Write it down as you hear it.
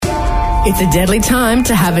It's a deadly time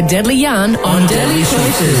to have a deadly yarn on Deadly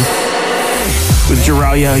Choices. With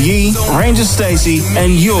Jeralia Yee, Ranger Stacey,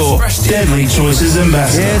 and your Deadly Choices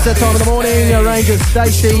ambassador. Yeah, it's that time of the morning. Ranger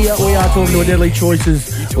Stacey, we are talking to a Deadly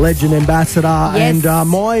Choices legend ambassador and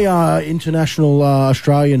my international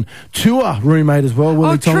Australian tour roommate as well,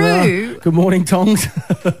 Willie Tonga. True. Good morning, Tongs.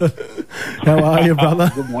 How are you,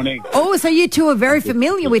 brother? Good morning. Oh, so you two are very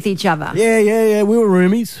familiar with each other. Yeah. We were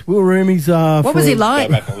roomies. What was he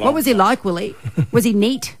like? What was he like, Willie? Was he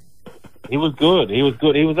neat? He was good. He was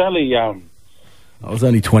only... I was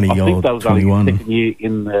only 20 I think that was 21. only his second year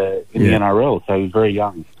in the NRL, so he was very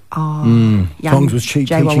young. Oh, young Tongs was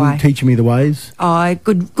JYY. teaching me the ways. Oh,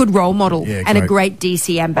 good role model and a great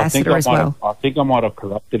DC ambassador as well. I think I might have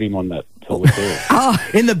corrupted him on that tour too.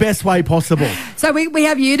 In the best way possible. So we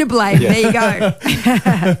have you to blame. There you go.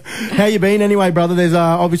 How you been anyway, brother? There's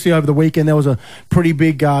obviously over the weekend there was a pretty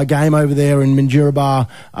big game over there in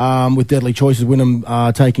Minjerribah with Deadly Choices,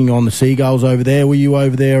 Wynnum taking on the Seagulls over there. Were you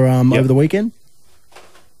over there over the weekend?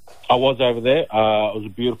 I was over there. It was a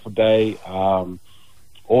beautiful day.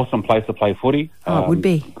 Awesome place to play footy. Oh, it would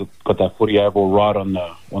be. Got that footy oval right on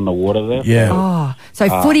the water there. Yeah. Oh, so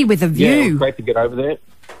footy with a view. Yeah, it was great to get over there. It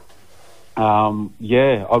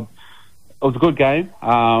was a good game.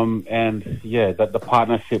 And the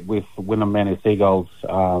partnership with Wynnum Manly Seagulls,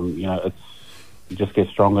 it just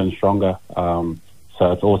gets stronger and stronger.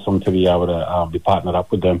 So it's awesome to be able to be partnered up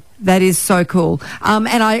with them. That is so cool. And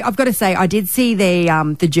I've got to say, I did see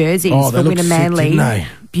the jerseys for Wynnum Manly. Sick, didn't they?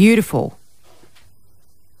 Beautiful.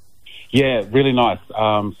 Yeah, really nice.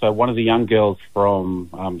 So one of the young girls from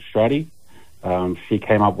Stratty, she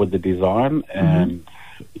came up with the design, and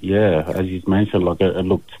as you mentioned,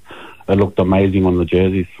 it looked amazing on the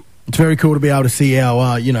jerseys. It's very cool to be able to see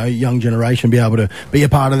our, young generation be able to be a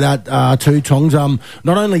part of that too, Tongs.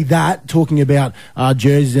 Not only that, talking about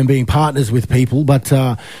jerseys and being partners with people, but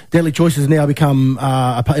Deadly Choice has now become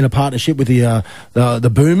in a partnership with the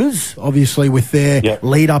Boomers, obviously with their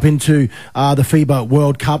lead up into the FIBA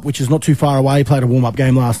World Cup, which is not too far away. Played a warm-up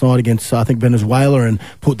game last night against, I think, Venezuela and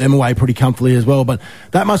put them away pretty comfortably as well. But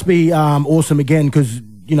that must be awesome again because,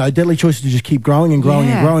 Deadly Choices to just keep growing and growing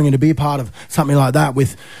and growing, and to be a part of something like that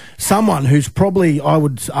with someone who's probably, I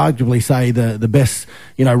would arguably say, the best,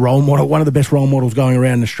 role model, one of the best role models going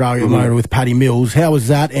around in Australia at the moment with Paddy Mills. How was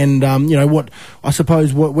that? And,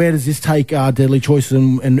 where does this take Deadly Choices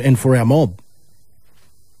and for our mob?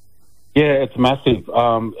 Yeah, it's massive.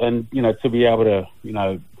 And, to be able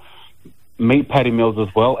to, meet Paddy Mills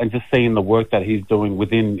as well, and just seeing the work that he's doing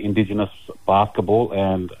within Indigenous basketball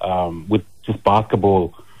and with just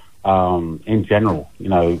basketball in general,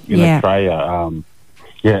 in Australia.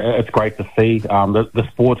 It's great to see the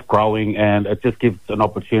sport's growing, and it just gives an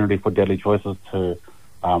opportunity for Deadly Choices to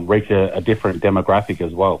reach a different demographic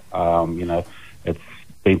as well. It's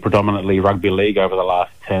been predominantly rugby league over the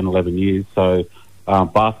last 10, 11 years. So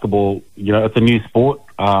basketball, it's a new sport.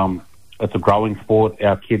 It's a growing sport.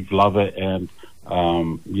 Our kids love it, and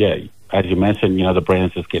as you mentioned, the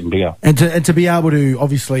brand's just getting bigger. And to be able to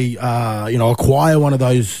obviously, acquire one of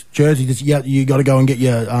those jerseys, you got to go and get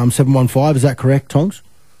your 715. Is that correct, Tongs?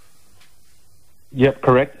 Yep,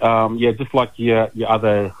 correct. Just like your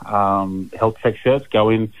other health check shirts, go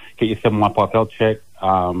in, get your 715 health check,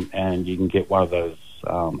 and you can get one of those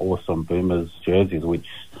awesome Boomers jerseys, which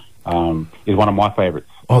is one of my favourites.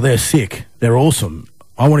 Oh, they're sick. They're awesome.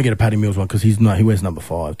 I want to get a Paddy Mills one because he wears number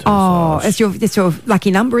 5 too. Oh, so it's your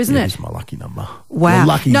lucky number, isn't it? It's my lucky number. Wow.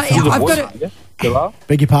 Lucky. No, I've got to...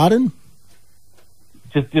 Beg your pardon?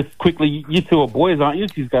 Just quickly, you two are boys, aren't you?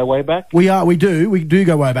 You go way back. We do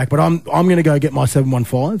go way back. But I'm going to go get my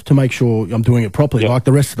 715 to make sure I'm doing it properly, like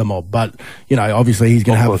the rest of the mob. But obviously he's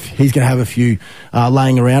going to have a few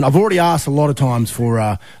laying around. I've already asked a lot of times for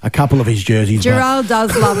a couple of his jerseys. Gerald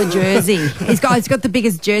does love a jersey. He's got the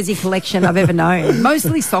biggest jersey collection I've ever known.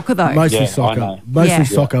 Mostly soccer though. Mostly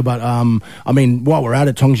soccer. But while we're at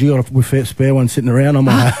it, Tongs, you got a spare one sitting around. I'm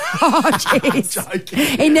like, oh,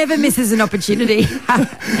 jeez. He never misses an opportunity.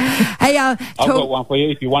 Hey, I've got one for you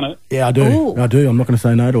if you want it. Yeah, I do. Ooh. I do. I'm not going to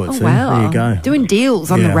say no to it. Oh, so wow. There you go. Doing deals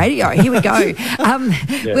on the radio. Here we go.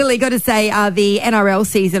 Willie, got to say, the NRL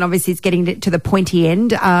season obviously is getting to the pointy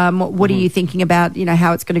end. What are you thinking about,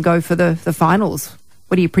 how it's going to go for the finals?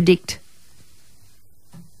 What do you predict?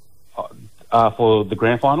 For the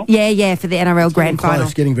grand final? Yeah, for the NRL grand final.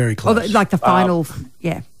 It's getting very close. Or the final,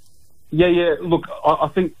 Yeah. Look, I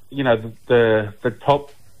think, the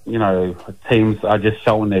top teams are just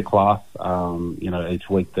showing their class. Each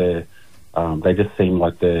week they just seem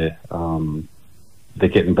like they're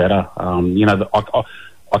getting better.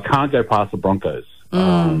 I can't go past the Broncos.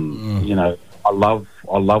 I love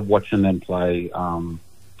watching them play.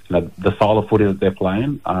 The style of footy that they're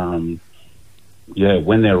playing.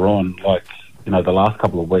 When they're on, the last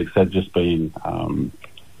couple of weeks, they've just been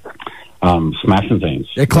smashing teams.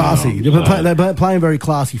 They're classy. They're playing very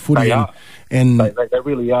classy footy. They are. And they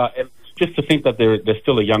really are. And just to think that they're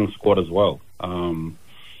still a young squad as well.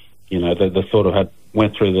 They sort of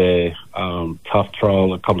went through their tough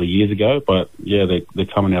trial a couple of years ago, but they're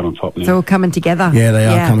coming out on top now. It's all coming together. Yeah, they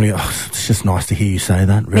are coming. Oh, it's just nice to hear you say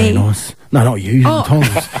that. Very nice. No, not you,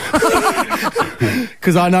 Tongs.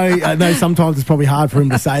 Because I know sometimes it's probably hard for him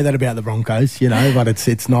to say that about the Broncos, but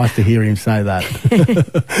it's nice to hear him say that.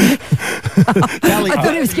 I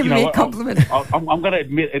thought he was giving me a compliment. I'm going to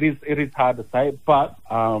admit it is hard to say, but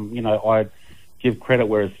I give credit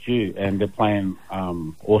where it's due, and they're playing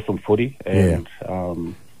awesome footy, and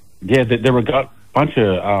they're a bunch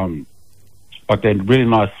of they're really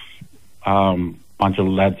nice bunch of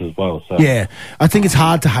lads as well. So I think it's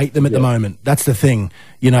hard to hate them at the moment. That's the thing.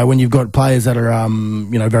 When you've got players that are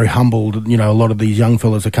very humbled. A lot of these young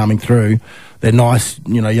fellas are coming through. They're nice,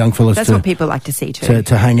 young fellas. That's what people like to see too.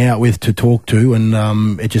 To hang out with, to talk to,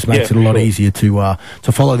 and it just makes it a lot easier to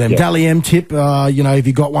follow them. Dally M tip, if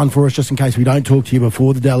you got one for us, just in case we don't talk to you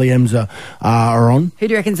before the Dally M's are on. Who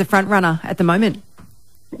do you reckon's the front runner at the moment?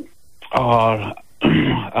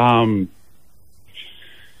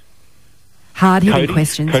 Hard-hitting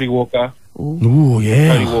questions. Cody Walker. Ooh,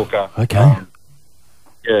 yeah. Cody Walker. Okay.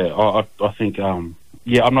 I think. I'm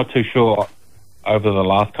not too sure over the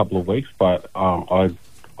last couple of weeks, but I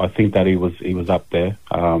think that he was up there.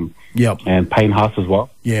 And Payne Haas as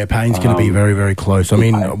well. Yeah, Payne's going to be very, very close. I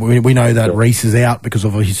mean, we know that Reece is out because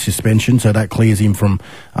of his suspension, so that clears him from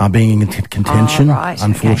being in contention,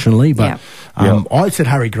 unfortunately. Okay. But I said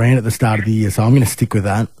Harry Grant at the start of the year, so I'm going to stick with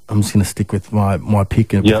that. I'm just going to stick with my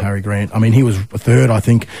pick with Harry Grant. I mean, he was a third, I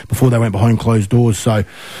think, before they went behind closed doors, so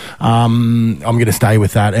I'm going to stay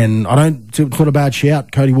with that. And it's not a bad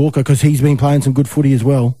shout, Cody Walker, because he's been playing some good footy as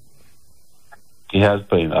well. He has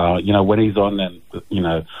been. When he's on, then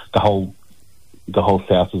the whole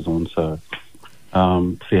South is on. So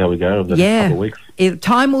see how we go over the next couple of weeks.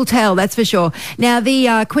 Time will tell, that's for sure. Now,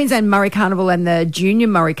 the Queensland Murray Carnival and the Junior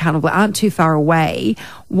Murray Carnival aren't too far away.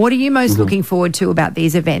 What are you most looking forward to about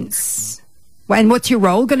these events? And what's your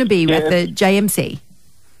role going to be at the JMC?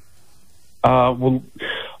 Well,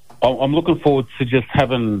 I'm looking forward to just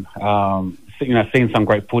having. Seeing some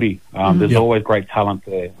great footy. There's always great talent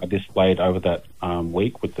there displayed over that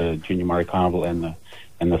week with the Junior Murray Carnival and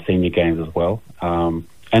the senior games as well. And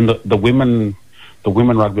the women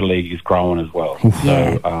rugby league is growing as well.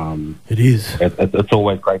 So it is. It's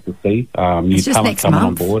always great to see new talent coming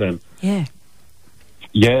on board. And And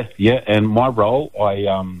my role, I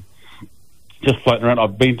just floating around.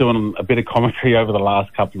 I've been doing a bit of commentary over the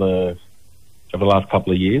last couple of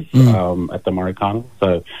years at the Murray Carnival.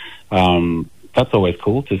 So. That's always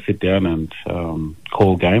cool to sit down and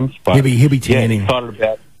call games. But he'll be tanning. Excited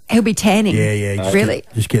about. He'll be tanning. Yeah. Really?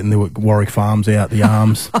 Just getting the Warwick Farms out, the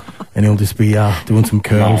arms, and he'll just be doing some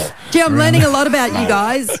curls. Gee, I'm learning a lot about you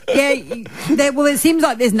guys. It seems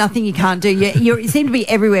like there's nothing you can't do. You seem to be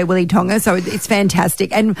everywhere, Willie Tonga, so it's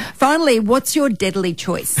fantastic. And finally, what's your deadly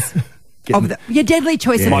choice? Your deadly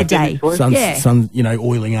choice of the day. Sun,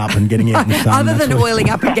 oiling up and getting out in the sun. Other than oiling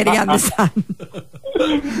up and getting out in the sun.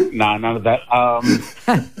 No, none of that. I've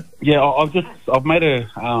made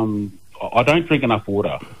I don't drink enough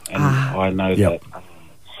water, and I know that.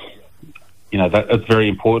 That it's very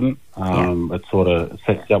important. It sort of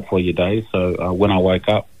sets you up for your day. So when I wake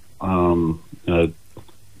up, the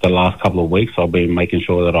last couple of weeks, I've been making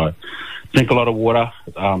sure that I drink a lot of water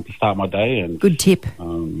to start my day. And good tip.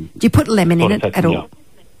 Do you put lemon in it at all,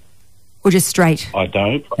 or just straight? I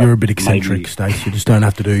don't. You're a bit eccentric, Stace. You just don't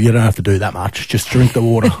have to do. You don't have to do that much. Just drink the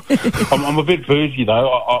water. I'm a bit bougie though.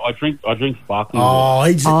 I drink sparkling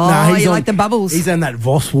water. He's like the bubbles. He's in that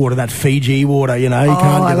Voss water, that Fiji water. You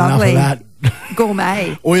can't get enough of that.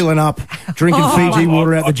 Gourmet. Oiling up, drinking Fiji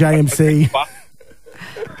water at the JMC.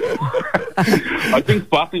 I drink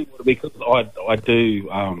sparkling water because I do.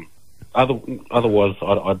 Otherwise,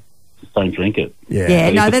 I just don't drink it.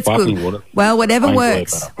 That's good. Water, well, whatever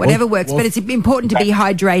works. But it's important to be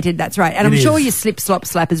hydrated. That's right. And I'm sure you slip,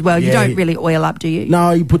 slap as well. You don't really oil up, do you?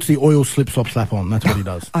 No, he puts the oil slap on. That's what he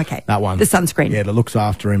does. Okay. That one. The sunscreen. Yeah, that looks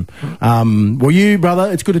after him. Well, you,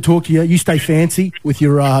 brother, it's good to talk to you. You stay fancy with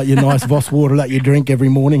your nice Voss water that you drink every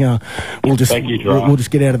morning. We'll just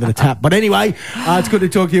get out of the tap. But anyway, it's good to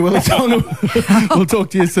talk to you, Willie. We'll talk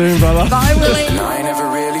to you soon, brother. Bye, Willie. I never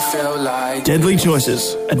really feel like Deadly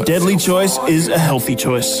choices. A deadly choice is a healthy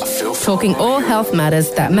choice. Talking all health matters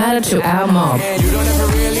that matter to our mob. you don't ever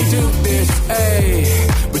really do this, ayy,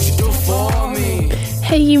 but you do for me.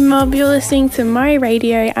 Hey you mob, you're listening to My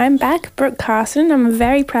Radio. I'm back, Brooke Carson. I'm a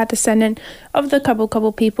very proud descendant of the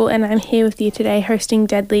Cobble people, and I'm here with you today hosting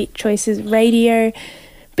Deadly Choices Radio.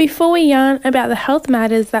 Before we yarn about the health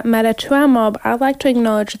matters that matter to our mob, I'd like to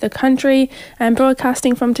acknowledge the country I'm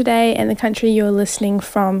broadcasting from today and the country you're listening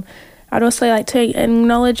from. I'd also like to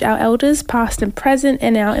acknowledge our elders, past and present,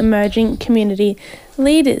 and our emerging community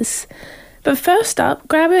leaders. But first up,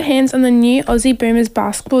 grab your hands on the new Aussie Boomers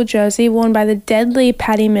basketball jersey worn by the deadly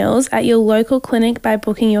Paddy Mills at your local clinic by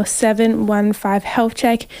booking your 715 health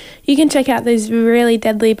check. You can check out those really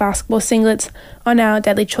deadly basketball singlets on our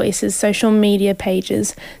Deadly Choices social media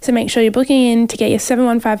pages. So make sure you're booking in to get your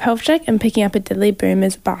 715 health check and picking up a Deadly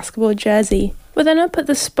Boomers basketball jersey. We're going to put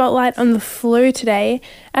the spotlight on the flu today.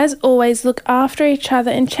 As always, look after each other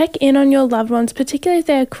and check in on your loved ones, particularly if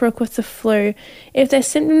they're crook with the flu. If their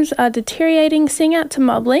symptoms are deteriorating, sing out to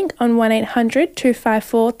MobLink on 1800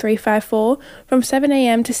 254 354 from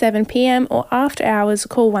 7am to 7pm, or after hours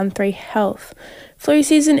call 13Health. Flu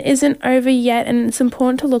season isn't over yet, and it's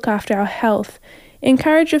important to look after our health.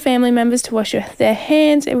 Encourage your family members to wash their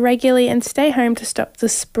hands regularly and stay home to stop the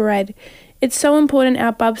spread. It's so important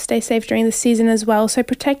our bubs stay safe during the season as well, so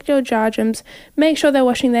protect your jarjums. Make sure they're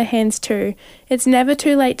washing their hands too. It's never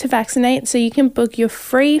too late to vaccinate, so you can book your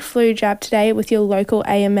free flu jab today with your local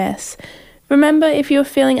AMS. Remember, if you're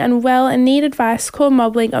feeling unwell and need advice, call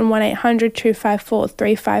MobLink on 1800 254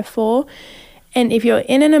 354. And if you're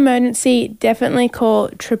in an emergency, definitely call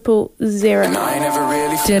 000.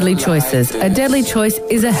 Deadly Choices. A deadly choice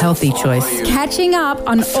is a healthy choice. Catching up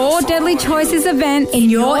on all Deadly Choices events in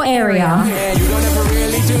your area.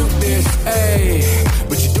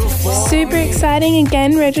 Super exciting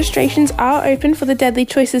again, registrations are open for the Deadly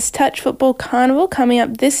Choices Touch Football Carnival coming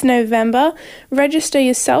up this November. Register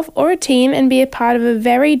yourself or a team and be a part of a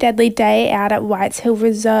very deadly day out at Whites Hill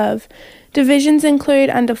Reserve. Divisions include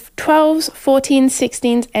under 12s, 14s,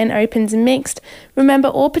 16s and opens mixed. Remember,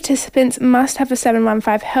 all participants must have a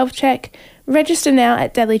 715 health check. Register now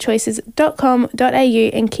at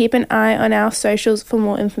deadlychoices.com.au and keep an eye on our socials for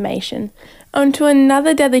more information. On to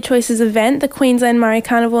another Deadly Choices event. The Queensland Murray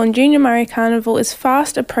Carnival and Junior Murray Carnival is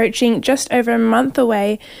fast approaching, just over a month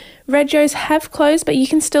away. Regios have closed, but you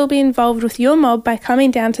can still be involved with your mob by coming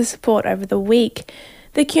down to support over the week.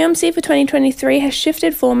 The QMC for 2023 has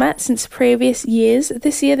shifted format since previous years.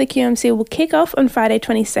 This year the QMC will kick off on Friday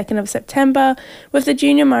 22nd of September with the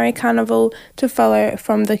Junior Murray Carnival to follow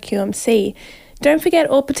from the QMC. Don't forget,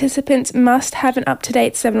 all participants must have an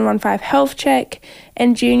up-to-date 715 health check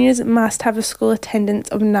and juniors must have a school attendance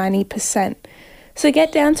of 90%. So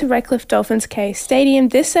get down to Redcliffe Dolphins K Stadium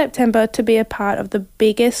this September to be a part of the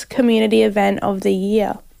biggest community event of the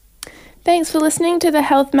year. Thanks for listening to the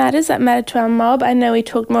health matters that matter to our mob. I know we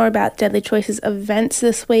talked more about Deadly Choices events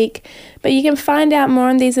this week, but you can find out more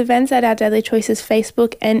on these events at our Deadly Choices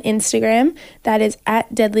Facebook and Instagram. That is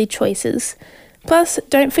at Deadly Choices. Plus,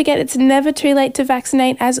 don't forget, it's never too late to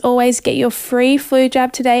vaccinate. As always, get your free flu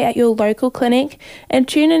jab today at your local clinic and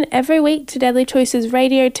tune in every week to Deadly Choices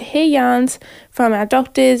Radio to hear yarns from our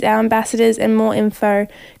doctors, our ambassadors, and more info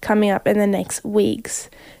coming up in the next weeks.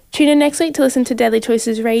 Tune in next week to listen to Deadly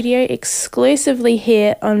Choices Radio exclusively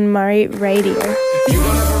here on Murray Radio.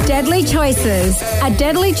 Deadly Choices. A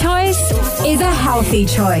deadly choice is a healthy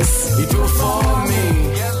choice.